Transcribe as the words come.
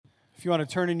If you want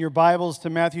to turn in your Bibles to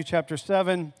Matthew chapter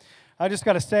 7, I just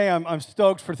got to say I'm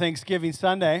stoked for Thanksgiving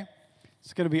Sunday.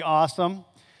 It's going to be awesome.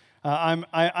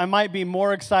 I might be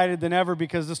more excited than ever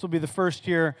because this will be the first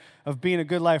year of being a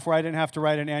good life where I didn't have to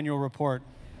write an annual report.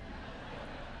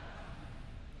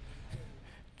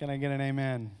 Can I get an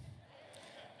amen?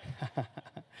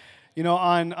 You know,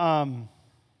 on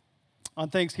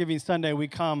Thanksgiving Sunday, we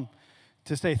come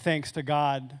to say thanks to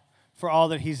God for all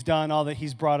that He's done, all that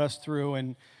He's brought us through,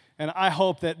 and I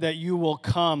hope that you will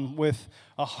come with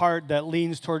a heart that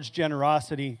leans towards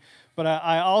generosity. But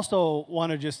I also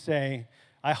want to just say,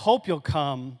 I hope you'll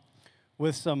come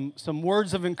with some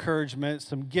words of encouragement,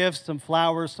 some gifts, some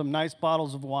flowers, some nice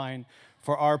bottles of wine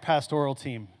for our pastoral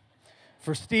team.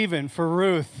 For Stephen, for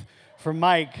Ruth, for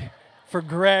Mike, for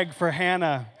Greg, for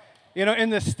Hannah. You know,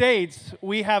 in the States,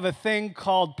 we have a thing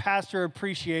called Pastor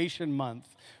Appreciation Month.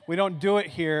 We don't do it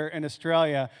here in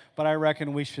Australia, but I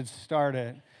reckon we should start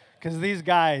it because these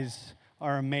guys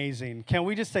are amazing. Can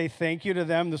we just say thank you to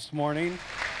them this morning?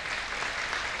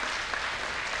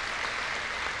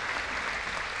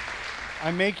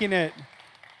 I'm making it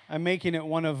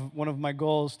one of my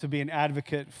goals to be an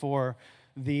advocate for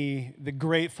the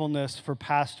gratefulness for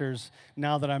pastors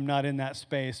now that I'm not in that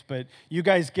space. But you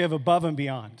guys give above and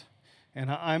beyond,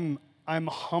 and I'm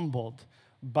humbled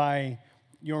by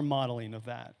your modeling of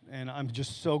that, and I'm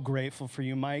just so grateful for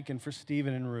you, Mike, and for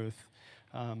Stephen and Ruth.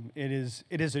 It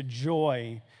is a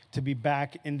joy to be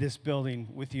back in this building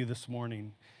with you this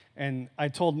morning. And I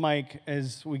told Mike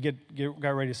as we got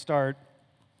ready to start,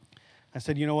 I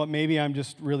said, you know what, maybe I'm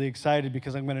just really excited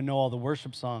because I'm going to know all the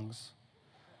worship songs.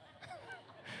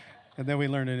 And then we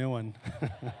learned a new one.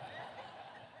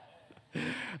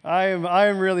 I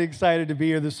am really excited to be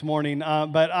here this morning,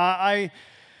 but I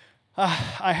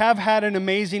have had an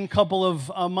amazing couple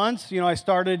of months. You know, I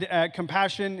started at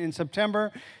Compassion in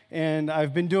September, and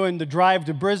I've been doing the drive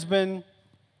to Brisbane,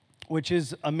 which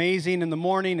is amazing in the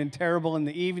morning and terrible in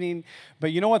the evening.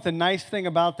 But you know what the nice thing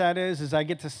about that is I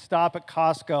get to stop at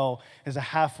Costco as a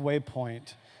halfway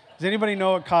point. Does anybody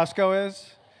know what Costco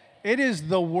is? It is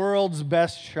the world's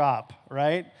best shop,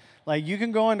 right? Like you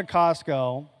can go into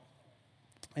Costco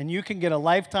and you can get a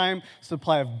lifetime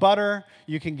supply of butter,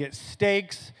 you can get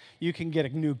steaks, you can get a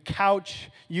new couch,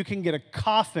 you can get a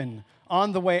coffin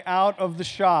on the way out of the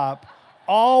shop,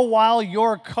 all while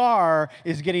your car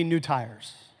is getting new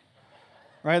tires.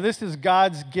 Right? This is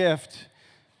God's gift.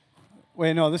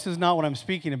 Wait, no, this is not what I'm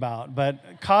speaking about.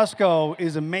 But Costco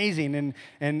is amazing.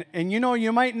 And you know,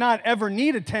 you might not ever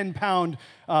need a 10-pound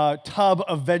tub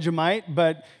of Vegemite,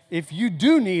 but if you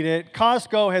do need it,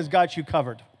 Costco has got you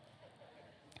covered.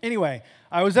 Anyway,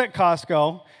 I was at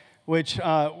Costco, which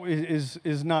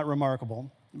is not remarkable.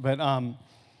 But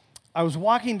I was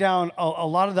walking down a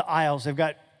lot of the aisles. They've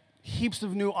got heaps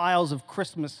of new aisles of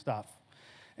Christmas stuff.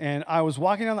 And I was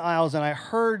walking down the aisles, and I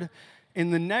heard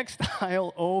in the next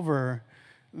aisle over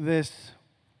this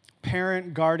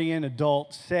parent, guardian,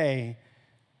 adult say,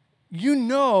 you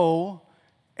know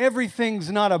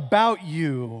everything's not about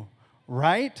you,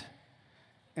 right?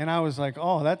 And I was like,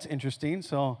 oh, that's interesting.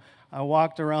 So I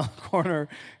walked around the corner,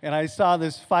 and I saw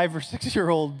this 5 or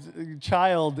 6-year-old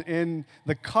child in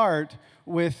the cart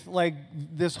with, like,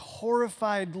 this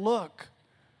horrified look.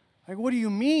 Like, what do you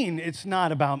mean it's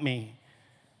not about me?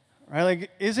 Right?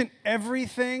 Like, isn't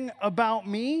everything about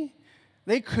me?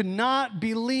 They could not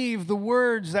believe the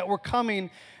words that were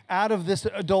coming out of this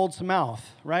adult's mouth,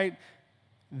 right?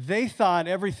 They thought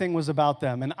everything was about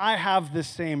them, and I have this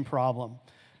same problem.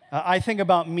 I think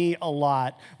about me a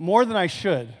lot, more than I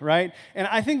should, right? And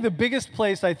I think the biggest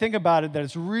place I think about it that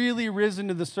it's really risen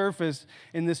to the surface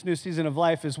in this new season of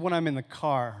life is when I'm in the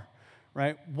car,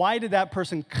 right? Why did that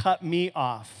person cut me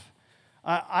off?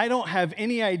 I don't have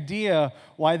any idea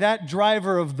why that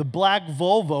driver of the black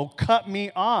Volvo cut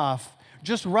me off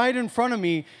just right in front of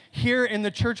me here in the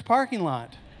church parking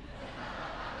lot.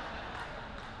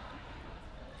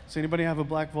 Does anybody have a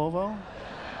black Volvo?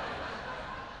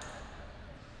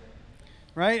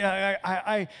 Right?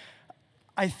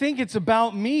 I think it's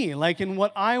about me, like in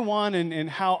what I want and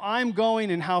how I'm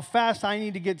going and how fast I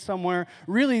need to get somewhere.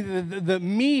 Really, the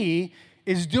me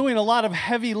is doing a lot of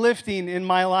heavy lifting in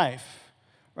my life.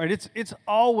 Right? It's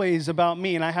always about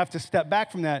me, and I have to step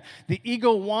back from that. The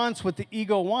ego wants what the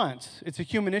ego wants. It's a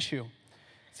human issue.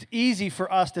 It's easy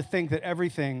for us to think that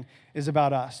everything is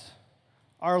about us,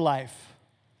 our life,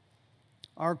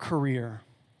 our career,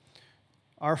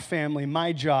 our family,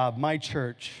 my job, my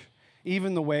church,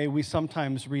 even the way we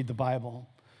sometimes read the Bible.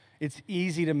 It's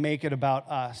easy to make it about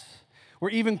us. We're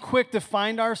even quick to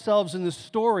find ourselves in the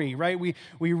story, right? We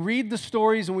read the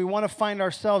stories and we want to find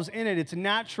ourselves in it. It's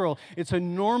natural. It's a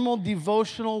normal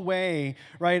devotional way,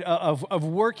 right, of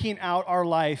working out our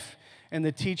life and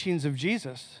the teachings of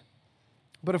Jesus.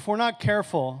 But if we're not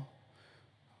careful,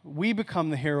 we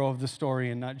become the hero of the story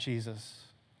and not Jesus.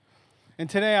 And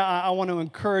today I want to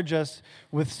encourage us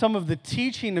with some of the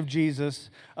teaching of Jesus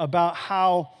about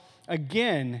how,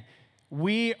 again,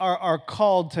 we are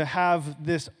called to have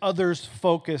this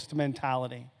others-focused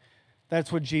mentality.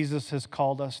 That's what Jesus has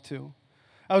called us to.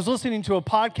 I was listening to a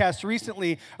podcast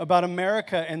recently about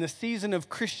America and the season of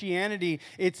Christianity.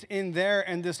 It's in there,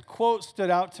 and this quote stood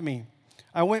out to me.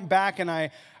 I went back and I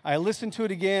listened to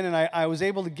it again, and I was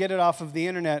able to get it off of the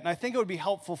internet. And I think it would be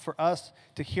helpful for us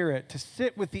to hear it, to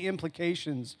sit with the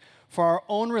implications for our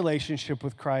own relationship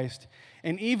with Christ,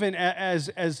 and even as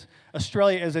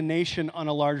Australia as a nation on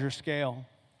a larger scale.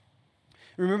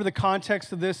 Remember, the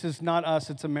context of this is not us,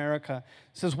 it's America.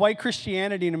 It says, white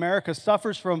Christianity in America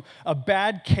suffers from a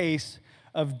bad case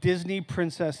of Disney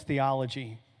princess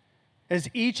theology. As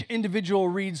each individual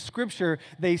reads Scripture,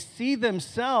 they see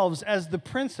themselves as the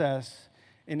princess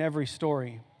in every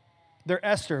story. They're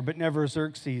Esther, but never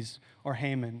Xerxes or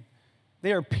Haman.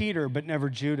 They are Peter, but never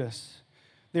Judas.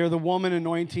 They are the woman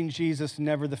anointing Jesus,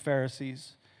 never the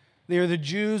Pharisees. They are the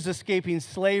Jews escaping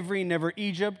slavery, never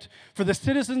Egypt. For the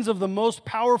citizens of the most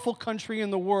powerful country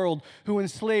in the world, who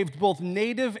enslaved both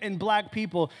native and black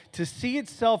people, to see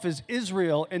itself as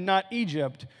Israel and not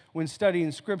Egypt when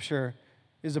studying Scripture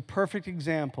is a perfect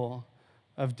example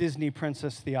of Disney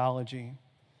princess theology.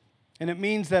 And it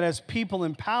means that as people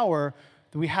in power,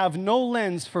 we have no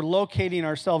lens for locating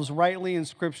ourselves rightly in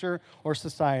Scripture or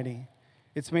society.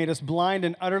 It's made us blind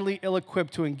and utterly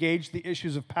ill-equipped to engage the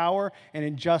issues of power and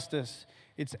injustice.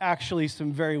 It's actually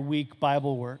some very weak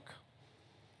Bible work.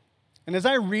 And as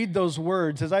I read those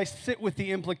words, as I sit with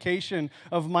the implication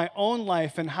of my own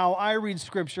life and how I read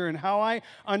Scripture and how I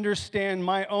understand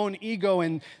my own ego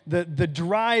and the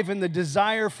drive and the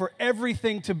desire for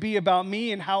everything to be about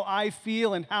me and how I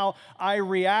feel and how I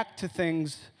react to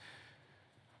things,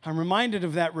 I'm reminded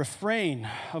of that refrain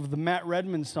of the Matt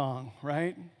Redman song,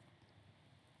 right?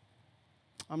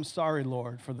 I'm sorry,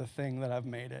 Lord, for the thing that I've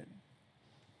made it,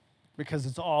 because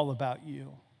it's all about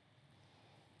you.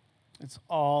 It's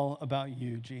all about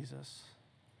you, Jesus.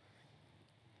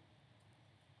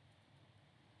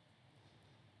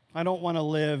 I don't want to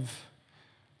live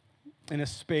in a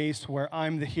space where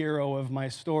I'm the hero of my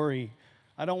story.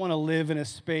 I don't want to live in a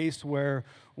space where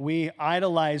we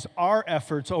idolize our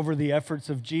efforts over the efforts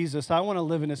of Jesus. I want to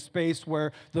live in a space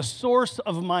where the source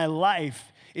of my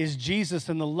life is Jesus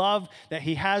and the love that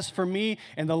he has for me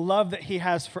and the love that he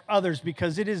has for others,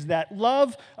 because it is that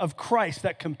love of Christ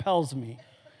that compels me.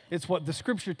 It's what the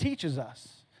Scripture teaches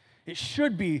us. It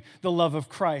should be the love of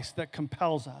Christ that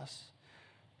compels us.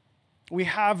 We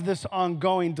have this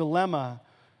ongoing dilemma.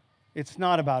 It's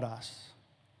not about us.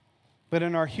 But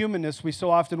in our humanness, we so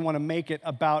often want to make it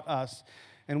about us.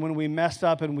 And when we mess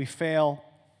up and we fail,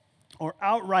 or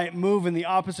outright move in the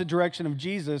opposite direction of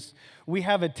Jesus, we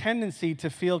have a tendency to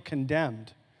feel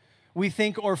condemned. We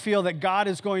think or feel that God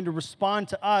is going to respond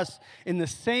to us in the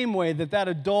same way that that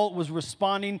adult was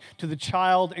responding to the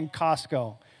child in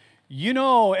Costco. You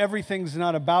know everything's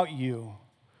not about you,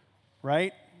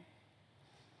 right?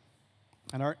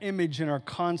 And our image and our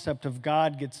concept of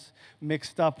God gets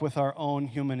mixed up with our own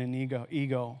human and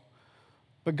ego.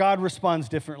 But God responds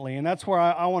differently, and that's where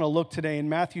I want to look today in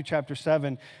Matthew chapter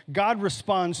 7. God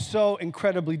responds so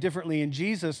incredibly differently, and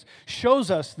Jesus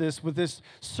shows us this with this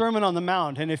Sermon on the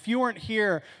Mount. And if you weren't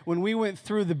here when we went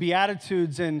through the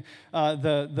Beatitudes and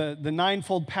the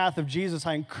ninefold path of Jesus,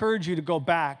 I encourage you to go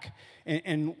back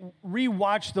and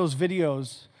re-watch those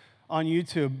videos on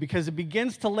YouTube, because it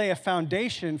begins to lay a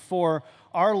foundation for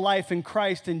our life in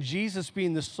Christ and Jesus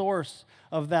being the source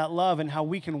of that love and how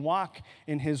we can walk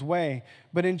in his way.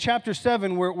 But in chapter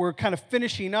 7, we're kind of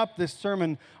finishing up this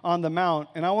Sermon on the Mount,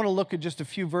 and I want to look at just a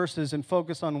few verses and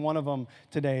focus on one of them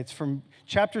today. It's from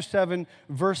chapter 7,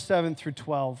 verse 7 through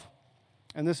 12,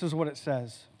 and this is what it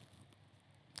says.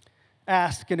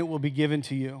 Ask, and it will be given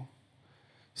to you.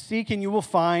 Seek, and you will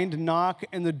find. Knock,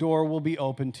 and the door will be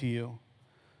opened to you.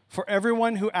 For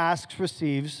everyone who asks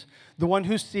receives, the one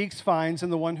who seeks finds,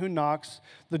 and the one who knocks,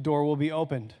 the door will be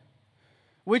opened.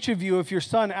 Which of you, if your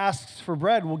son asks for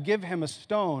bread, will give him a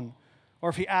stone? Or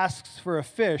if he asks for a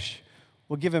fish,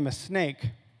 will give him a snake?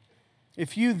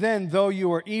 If you then, though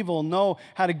you are evil, know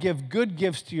how to give good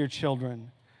gifts to your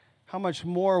children, how much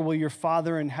more will your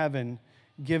Father in heaven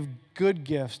give good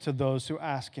gifts to those who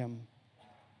ask him?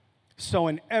 So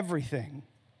in everything,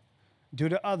 do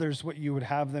to others what you would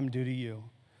have them do to you.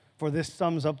 for this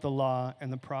sums up the law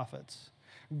and the prophets.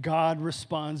 God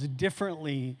responds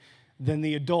differently than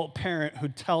the adult parent who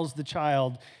tells the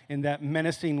child in that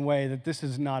menacing way that this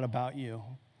is not about you.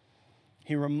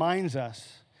 He reminds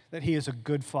us that he is a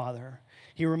good father.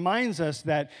 He reminds us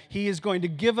that he is going to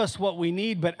give us what we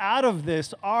need, but out of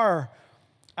this, our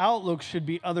outlook should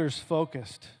be others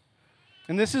focused.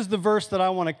 And this is the verse that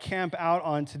I want to camp out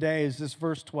on today, is this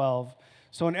verse 12.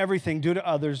 So in everything, do to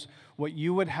others what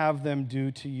you would have them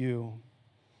do to you.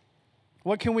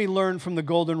 What can we learn from the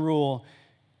golden rule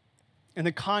in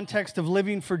the context of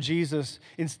living for Jesus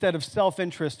instead of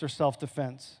self-interest or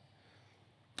self-defense?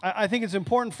 I think it's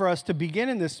important for us to begin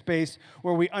in this space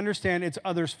where we understand it's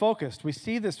others-focused. We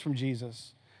see this from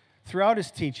Jesus throughout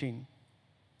his teaching.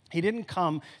 He didn't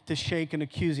come to shake an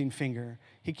accusing finger.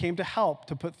 He came to help,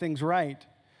 to put things right.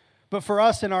 But for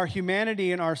us in our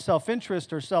humanity and our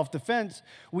self-interest or self-defense,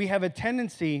 we have a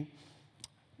tendency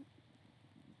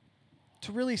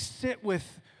to really sit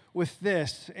with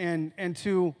this and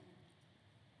to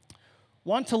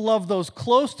want to love those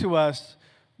close to us,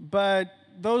 but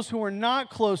those who are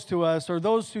not close to us or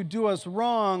those who do us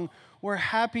wrong, we're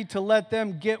happy to let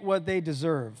them get what they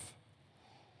deserve.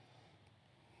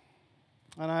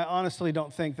 And I honestly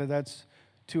don't think that that's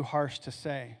too harsh to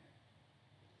say.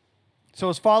 So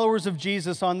as followers of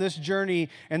Jesus on this journey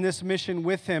and this mission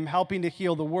with him, helping to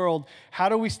heal the world, how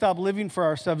do we stop living for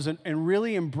ourselves and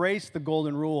really embrace the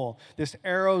golden rule, this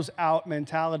arrows out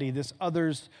mentality, this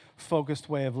others-focused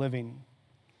way of living?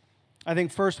 I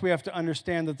think first we have to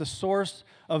understand that the source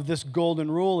of this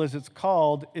golden rule, as it's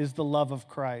called, is the love of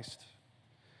Christ.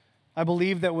 I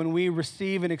believe that when we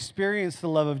receive and experience the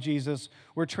love of Jesus,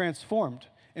 we're transformed,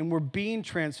 and we're being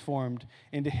transformed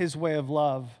into his way of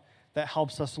love that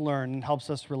helps us learn and helps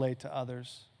us relate to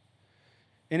others.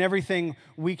 In everything,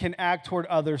 we can act toward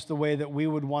others the way that we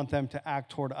would want them to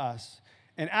act toward us.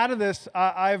 And out of this,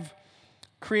 I've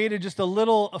created just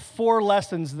 4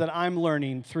 lessons that I'm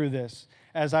learning through this.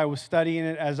 As I was studying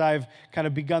it, as I've kind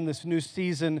of begun this new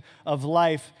season of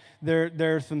life,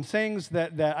 there are some things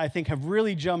that I think have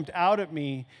really jumped out at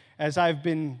me as I've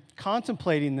been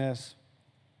contemplating this.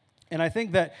 And I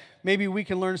think that maybe we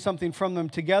can learn something from them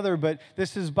together, but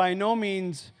this is by no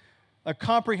means a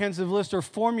comprehensive list or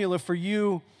formula for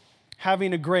you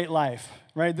having a great life,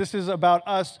 right? This is about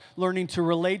us learning to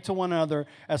relate to one another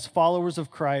as followers of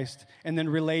Christ and then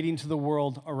relating to the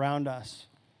world around us.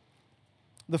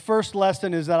 The first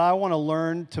lesson is that I want to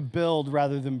learn to build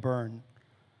rather than burn.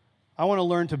 I want to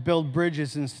learn to build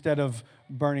bridges instead of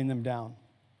burning them down.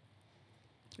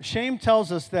 Shame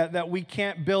tells us that we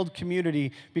can't build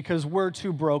community because we're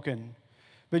too broken.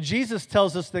 But Jesus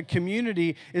tells us that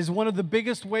community is one of the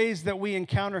biggest ways that we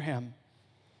encounter him.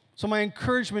 So my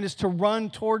encouragement is to run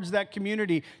towards that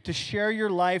community, to share your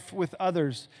life with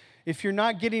others. If you're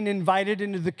not getting invited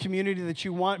into the community that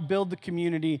you want, build the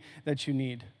community that you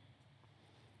need.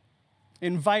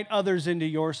 Invite others into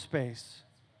your space.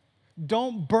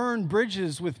 Don't burn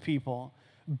bridges with people.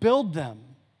 Build them.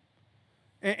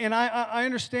 And I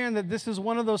understand that this is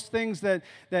one of those things that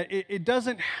it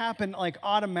doesn't happen like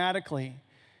automatically.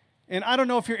 And I don't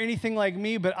know if you're anything like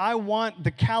me, but I want the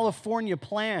California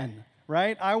plan,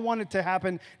 right? I want it to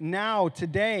happen now,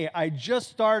 today. I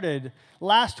just started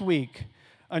last week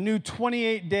a new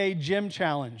 28-day gym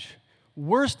challenge.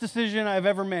 Worst decision I've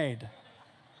ever made.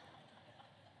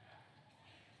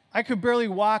 I could barely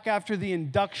walk after the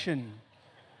induction,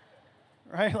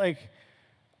 right?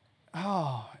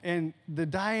 And the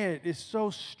diet is so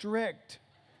strict,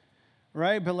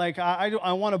 right? But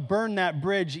I want to burn that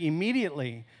bridge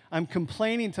immediately. I'm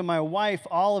complaining to my wife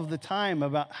all of the time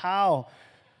about how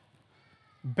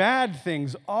bad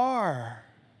things are.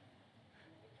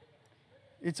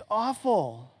 It's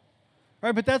awful,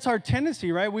 right? But that's our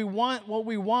tendency, right? We want what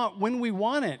we want when we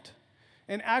want it.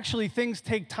 And actually, things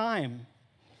take time.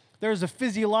 There's a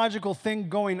physiological thing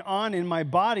going on in my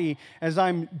body as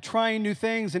I'm trying new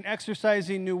things and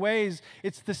exercising new ways.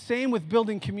 It's the same with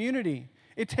building community.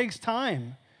 It takes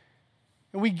time.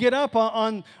 And we get up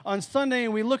on Sunday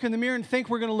and we look in the mirror and think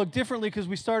we're going to look differently because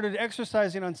we started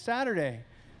exercising on Saturday.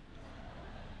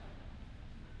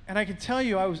 And I can tell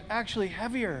you I was actually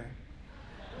heavier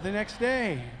the next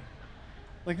day.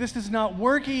 This is not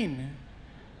working.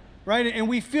 Right? And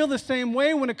we feel the same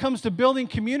way when it comes to building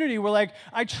community. We're like,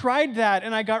 I tried that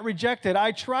and I got rejected.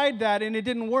 I tried that and it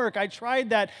didn't work. I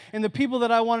tried that and the people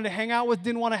that I wanted to hang out with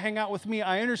didn't want to hang out with me.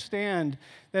 I understand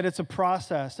that it's a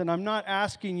process, and I'm not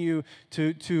asking you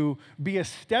to be a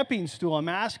stepping stool. I'm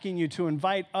asking you to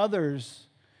invite others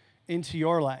into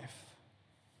your life.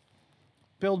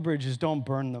 Build bridges, don't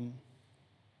burn them.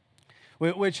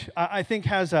 Which I think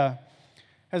has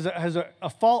a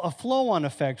flow-on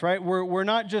effect, right? We're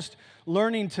not just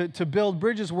learning to build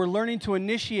bridges, we're learning to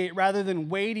initiate rather than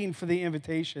waiting for the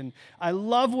invitation. I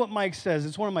love what Mike says.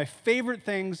 It's one of my favorite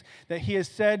things that he has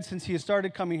said since he has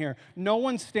started coming here. No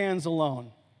one stands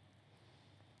alone.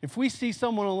 If we see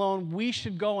someone alone, we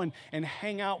should go and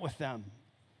hang out with them.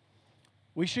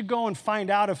 We should go and find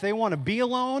out if they want to be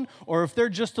alone or if they're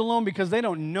just alone because they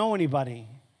don't know anybody.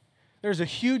 There's a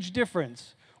huge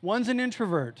difference. One's an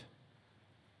introvert,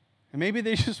 and maybe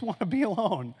they just want to be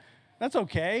alone. That's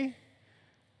okay.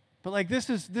 But like this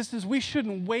is we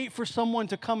shouldn't wait for someone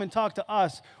to come and talk to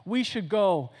us. We should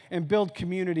go and build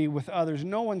community with others.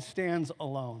 No one stands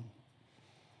alone.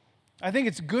 I think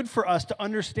it's good for us to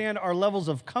understand our levels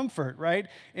of comfort, right?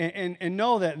 And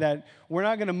know that we're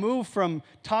not going to move from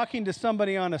talking to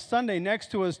somebody on a Sunday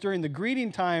next to us during the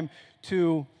greeting time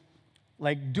to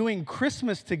like doing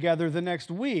Christmas together the next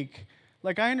week.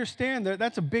 Like I understand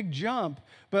that's a big jump.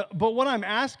 But what I'm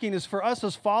asking is for us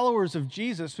as followers of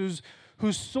Jesus,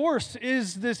 whose source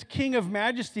is this King of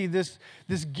Majesty, this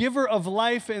giver of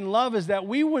life and love, is that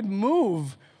we would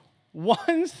move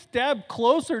one step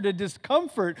closer to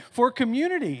discomfort for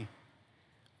community.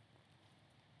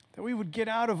 That we would get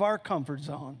out of our comfort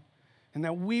zone and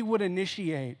that we would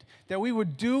initiate, that we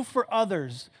would do for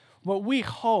others what we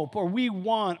hope or we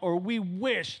want or we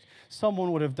wished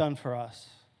someone would have done for us.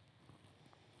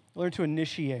 Learn to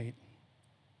initiate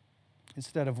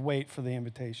instead of wait for the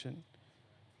invitation.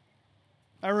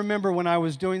 I remember when I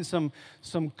was doing some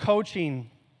coaching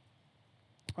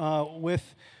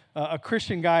with a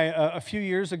Christian guy a few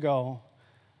years ago.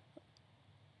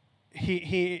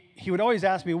 He would always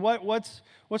ask me,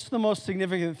 what's the most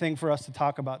significant thing for us to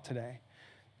talk about today?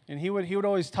 And he would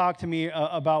always talk to me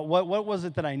about what was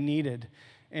it that I needed.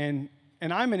 And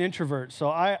I'm an introvert, so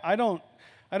I don't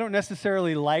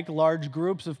necessarily like large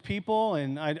groups of people,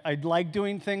 and I like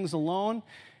doing things alone.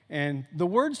 And the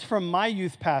words from my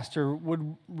youth pastor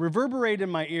would reverberate in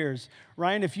my ears.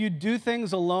 Ryan, if you do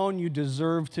things alone, you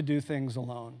deserve to do things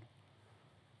alone.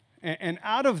 And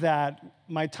out of that,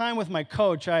 my time with my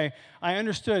coach, I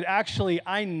understood, actually,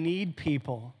 I need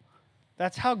people.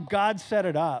 That's how God set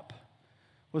it up,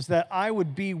 was that I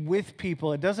would be with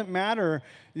people. It doesn't matter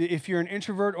if you're an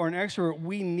introvert or an extrovert.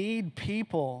 We need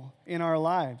people in our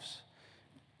lives.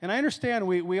 And I understand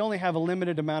we only have a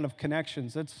limited amount of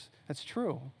connections. That's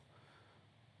true.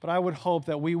 But I would hope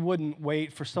that we wouldn't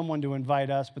wait for someone to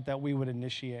invite us, but that we would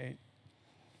initiate.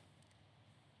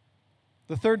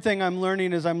 The third thing I'm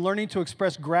learning is I'm learning to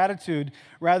express gratitude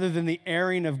rather than the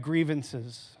airing of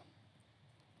grievances.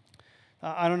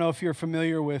 I don't know if you're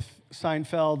familiar with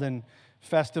Seinfeld and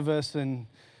Festivus and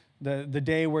the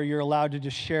day where you're allowed to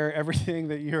just share everything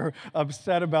that you're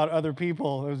upset about other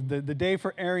people. It was the day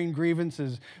for airing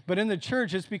grievances. But in the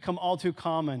church, it's become all too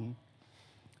common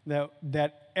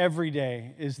that every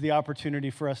day is the opportunity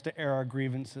for us to air our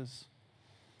grievances.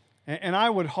 And I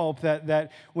would hope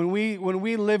that when we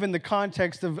live in the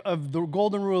context of the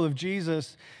golden rule of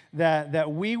Jesus,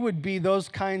 that we would be those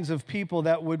kinds of people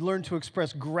that would learn to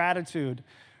express gratitude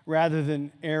rather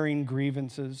than airing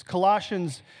grievances.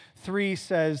 Colossians 3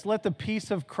 says, "Let the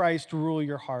peace of Christ rule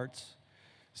your hearts.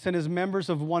 Since as members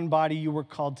of one body you were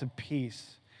called to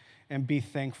peace, and be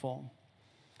thankful."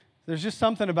 There's just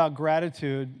something about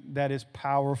gratitude that is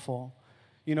powerful.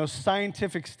 You know,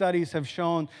 scientific studies have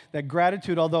shown that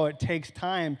gratitude, although it takes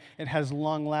time, it has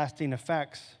long-lasting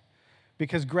effects.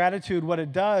 Because gratitude, what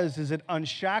it does is it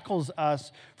unshackles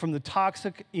us from the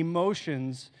toxic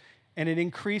emotions and it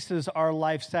increases our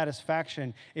life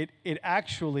satisfaction. It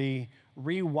actually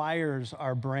rewires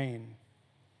our brain.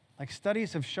 Like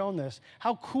studies have shown this.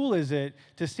 How cool is it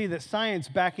to see that science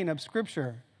backing up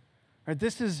Scripture? Right,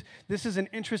 this is an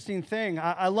interesting thing.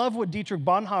 I love what Dietrich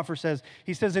Bonhoeffer says.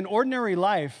 He says, in ordinary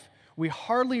life, we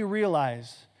hardly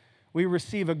realize we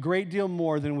receive a great deal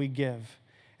more than we give.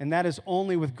 And that is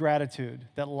only with gratitude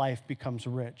that life becomes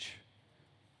rich.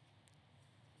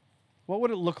 What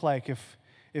would it look like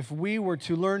if we were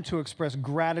to learn to express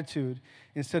gratitude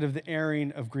instead of the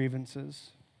airing of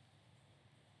grievances?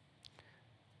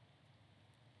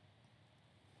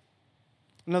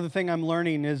 Another thing I'm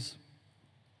learning is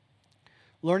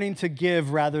learning to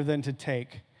give rather than to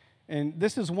take. And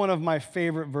this is one of my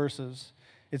favorite verses.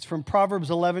 It's from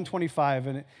Proverbs 11:25,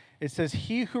 and it says,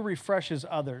 "He who refreshes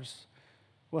others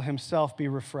will himself be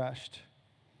refreshed."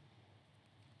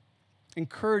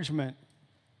 Encouragement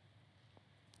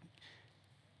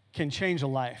can change a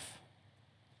life.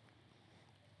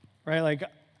 Right? Like,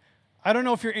 I don't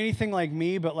know if you're anything like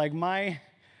me, but like my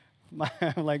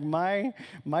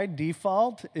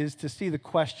default is to see the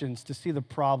questions, to see the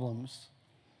problems,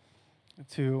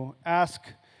 to ask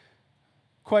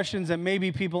questions that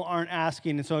maybe people aren't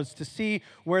asking. And so it's to see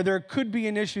where there could be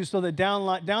an issue so that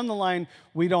down the line,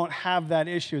 we don't have that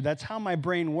issue. That's how my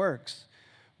brain works.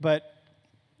 But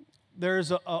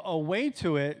there's a way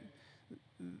to it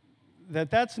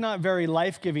that's not very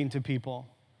life-giving to people.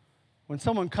 When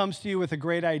someone comes to you with a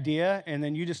great idea and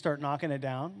then you just start knocking it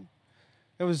down.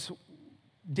 It was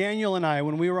Daniel and I,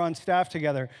 when we were on staff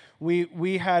together,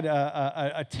 we had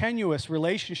a tenuous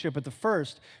relationship at the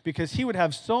first because he would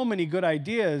have so many good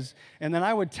ideas, and then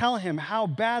I would tell him how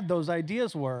bad those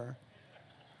ideas were.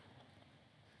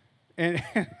 And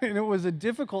it was a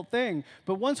difficult thing.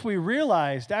 But once we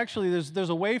realized, actually, there's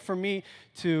a way for me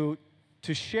to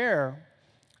share,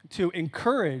 to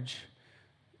encourage,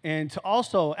 and to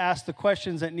also ask the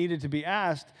questions that needed to be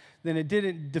asked, then it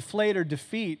didn't deflate or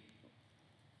defeat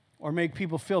or make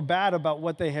people feel bad about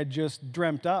what they had just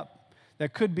dreamt up.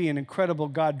 That could be an incredible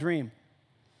God dream.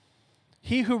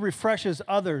 He who refreshes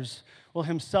others will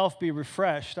himself be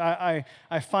refreshed. I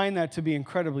find that to be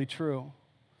incredibly true.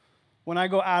 When I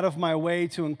go out of my way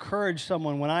to encourage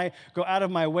someone, when I go out of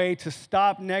my way to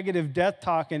stop negative death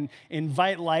talk and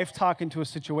invite life talk into a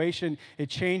situation, it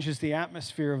changes the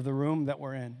atmosphere of the room that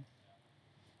we're in.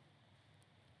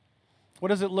 What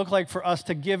does it look like for us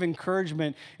to give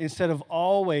encouragement instead of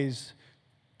always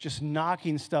just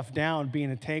knocking stuff down, being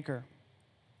a taker?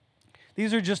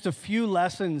 These are just a few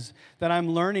lessons that I'm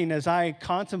learning as I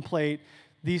contemplate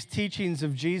these teachings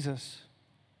of Jesus.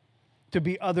 To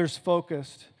be others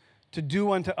focused, to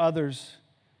do unto others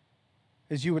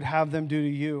as you would have them do to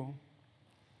you.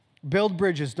 Build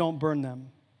bridges, don't burn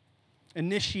them.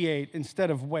 Initiate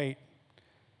instead of wait.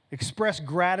 Express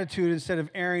gratitude instead of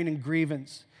erring in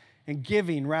grievance. And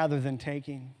giving rather than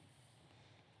taking.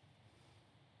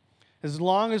 As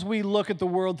long as we look at the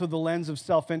world through the lens of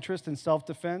self-interest and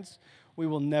self-defense, we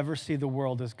will never see the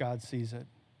world as God sees it.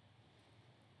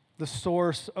 The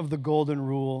source of the golden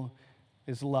rule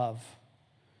is love.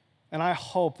 And I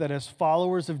hope that as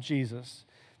followers of Jesus,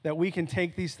 that we can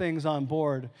take these things on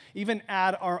board, even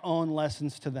add our own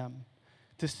lessons to them,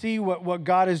 to see what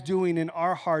God is doing in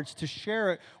our hearts, to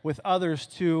share it with others,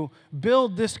 to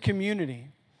build this community.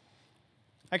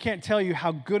 I can't tell you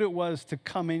how good it was to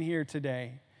come in here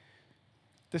today.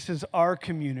 This is our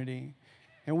community,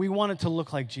 and we want it to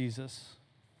look like Jesus.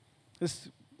 This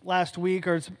last week,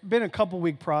 or it's been a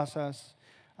couple-week process,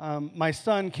 my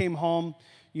son came home.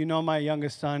 You know my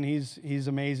youngest son. He's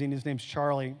amazing. His name's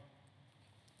Charlie.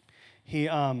 He's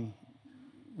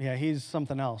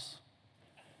something else.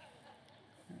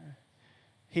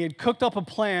 He had cooked up a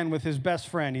plan with his best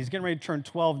friend. He's getting ready to turn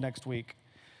 12 next week.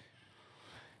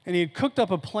 And he had cooked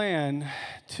up a plan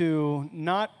to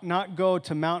not go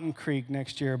to Mountain Creek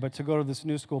next year, but to go to this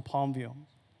new school, Palmview.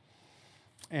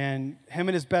 And him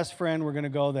and his best friend were going to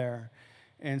go there.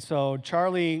 And so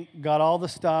Charlie got all the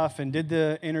stuff and did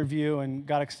the interview and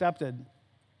got accepted.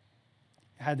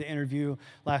 Had the interview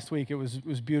last week. It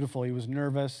was beautiful. He was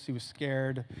nervous. He was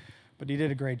scared, but he did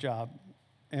a great job.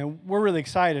 And we're really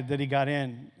excited that he got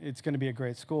in. It's going to be a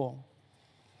great school.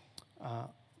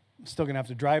 Still going to have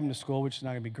to drive him to school, which is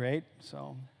not going to be great.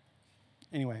 So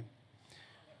anyway,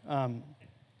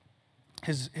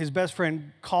 his best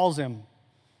friend calls him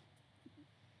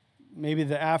maybe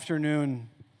the afternoon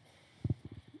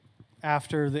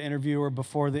after the interview or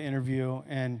before the interview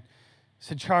and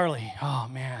said, "Charlie, oh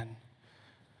man,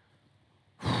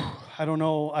 I don't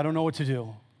know what to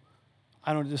do."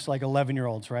 Just like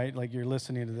 11-year-olds, right? Like you're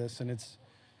listening to this and it's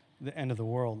the end of the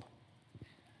world.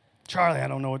 "Charlie,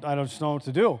 I just know what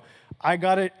to do. I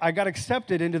got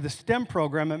accepted into the STEM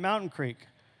program at Mountain Creek,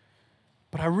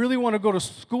 but I really want to go to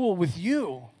school with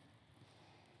you."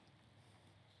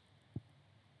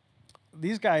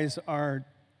 These guys are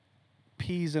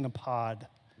peas in a pod.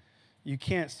 You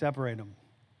can't separate them.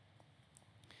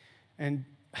 And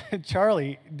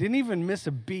Charlie didn't even miss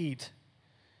a beat.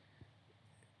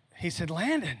 He said,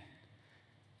 "Landon,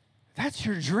 that's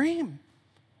your dream.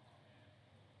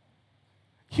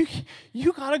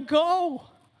 You gotta go.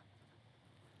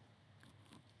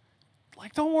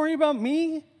 Like, don't worry about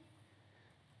me.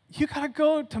 You gotta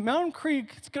go to Mountain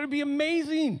Creek. It's gonna be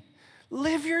amazing.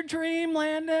 Live your dream,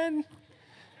 Landon."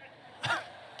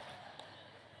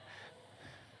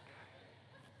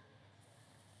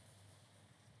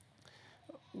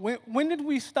 When did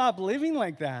we stop living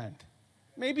like that?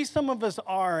 Maybe some of us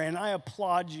are, and I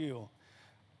applaud you.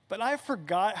 But I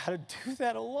forgot how to do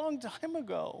that a long time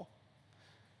ago.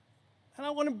 And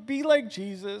I want to be like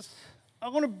Jesus. I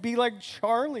want to be like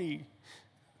Charlie.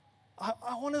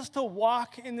 I want us to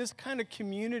walk in this kind of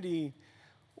community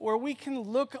where we can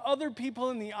look other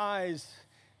people in the eyes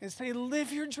and say,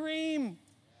 "Live your dream.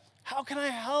 How can I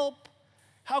help?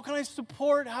 How can I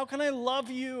support? How can I love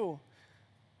you?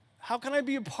 How can I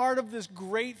be a part of this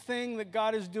great thing that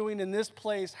God is doing in this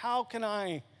place? How can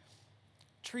I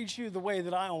treat you the way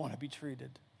that I want to be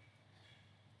treated?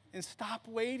 And stop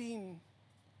waiting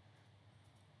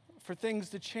for things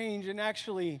to change and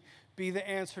actually be the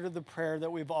answer to the prayer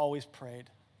that we've always prayed.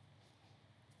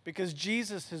 Because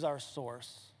Jesus is our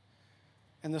source.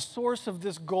 And the source of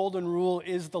this golden rule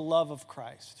is the love of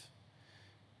Christ.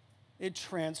 It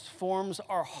transforms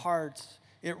our hearts.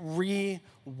 It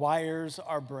rewires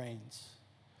our brains.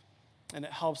 And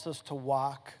it helps us to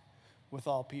walk with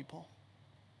all people.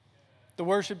 The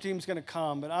worship team's going to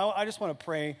come, but I just want to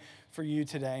pray for you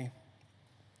today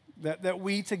that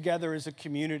we together as a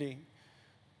community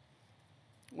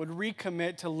would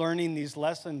recommit to learning these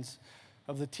lessons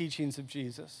of the teachings of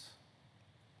Jesus,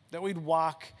 that we'd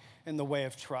walk in the way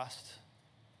of trust,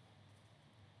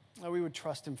 that we would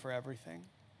trust him for everything.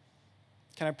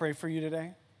 Can I pray for you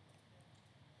today?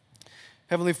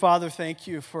 Heavenly Father, thank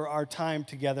you for our time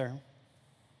together.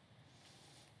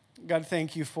 God,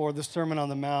 thank you for the Sermon on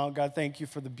the Mount. God, thank you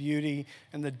for the beauty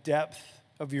and the depth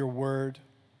of your word.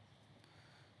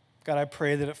 God, I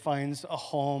pray that it finds a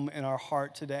home in our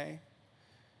heart today.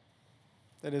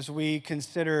 That as we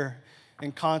consider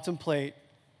and contemplate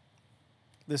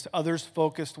this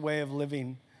others-focused way of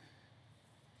living,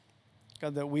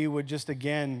 God, that we would just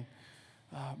again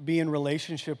be in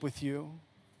relationship with you,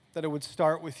 that it would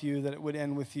start with you, that it would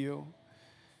end with you.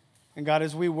 And God,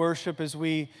 as we worship, as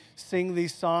we sing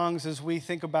these songs, as we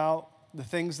think about the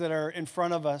things that are in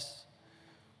front of us,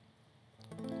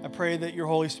 I pray that your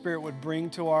Holy Spirit would bring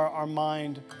to our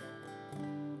mind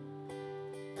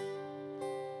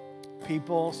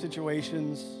people,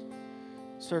 situations,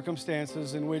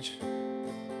 circumstances in which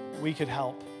we could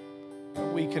help,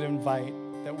 that we could invite,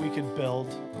 that we could build,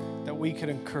 that we could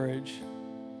encourage,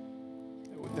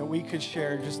 that we could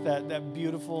share just that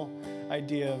beautiful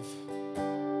idea of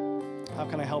how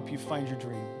can I help you find your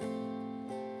dream.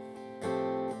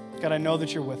 God, I know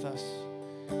that you're with us,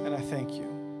 and I thank you.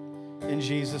 In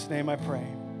Jesus' name I pray.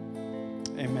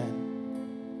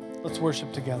 Amen. Let's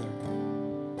worship together.